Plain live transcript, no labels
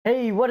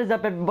Hey, what is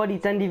up everybody,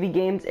 it's NDV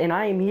Games, and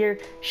I am here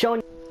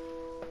showing...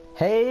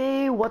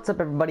 Hey, what's up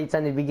everybody, it's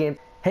NDV Games.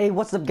 Hey,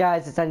 what's up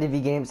guys, it's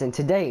NDV Games, and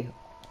today,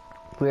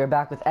 we are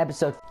back with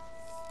episode...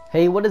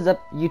 Hey, what is up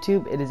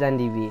YouTube, it is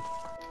NDV.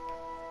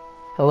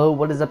 Hello,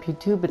 what is up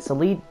YouTube, it's the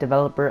lead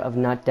developer of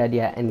Not Dead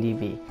Yet,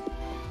 NDV.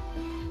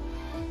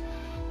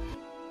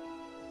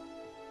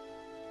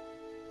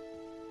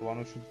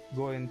 One should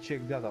go and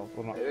check that out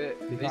or not.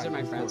 These are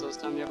my friends I was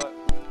telling you about.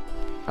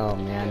 Oh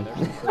man.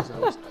 Yeah, there's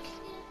someone stuck.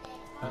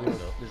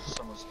 There's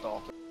someone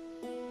stalking.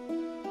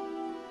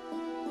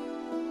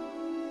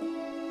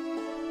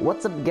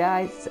 What's up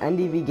guys, it's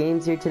NDV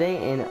Games here today,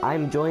 and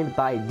I'm joined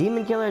by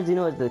Demon Killer, as you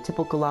know, as the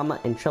typical llama,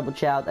 and Trouble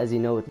Child, as you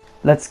know.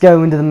 Let's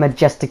go into the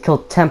majestical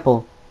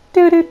temple.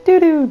 Doo doo doo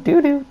doo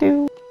doo doo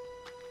doo.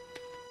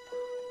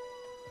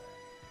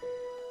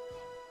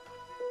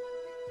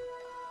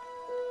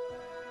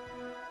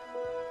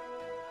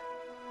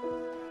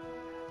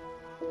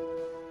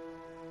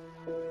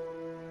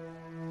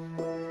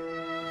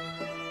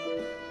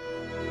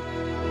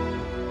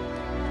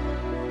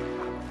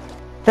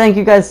 Thank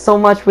you guys so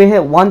much. We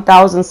hit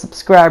 1,000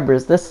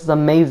 subscribers. This is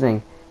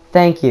amazing.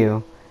 Thank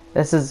you.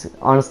 This is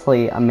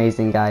honestly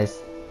amazing, guys.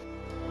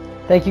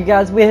 Thank you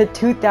guys. We hit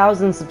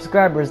 2,000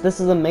 subscribers.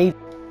 This is amazing.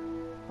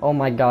 Oh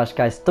my gosh,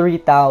 guys.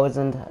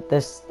 3,000.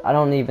 This I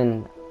don't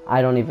even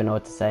know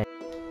what to say.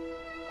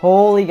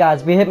 Holy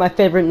guys, we hit my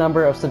favorite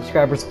number of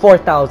subscribers,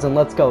 4,000.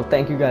 Let's go.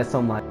 Thank you guys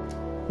so much.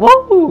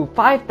 Whoa,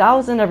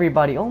 5,000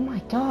 everybody. Oh my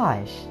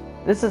gosh.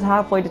 This is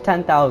halfway to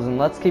 10,000.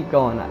 Let's keep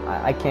going.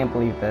 I can't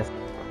believe this.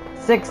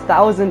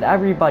 6,000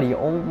 everybody,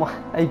 oh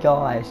my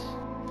gosh.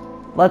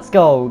 Let's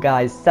go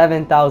guys,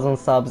 7,000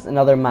 subs,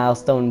 another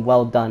milestone,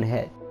 well done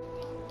hit.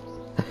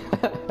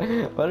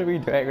 What are we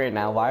doing right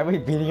now? Why are we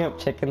beating up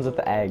chickens with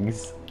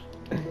eggs?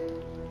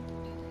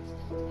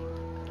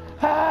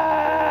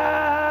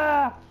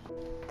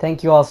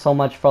 Thank you all so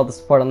much for all the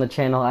support on the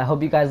channel. I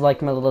hope you guys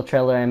liked my little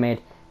trailer I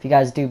made. If you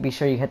guys do, be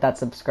sure you hit that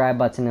subscribe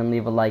button and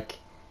leave a like.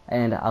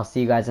 And I'll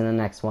see you guys in the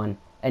next one.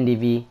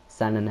 NDV,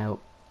 signing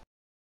out.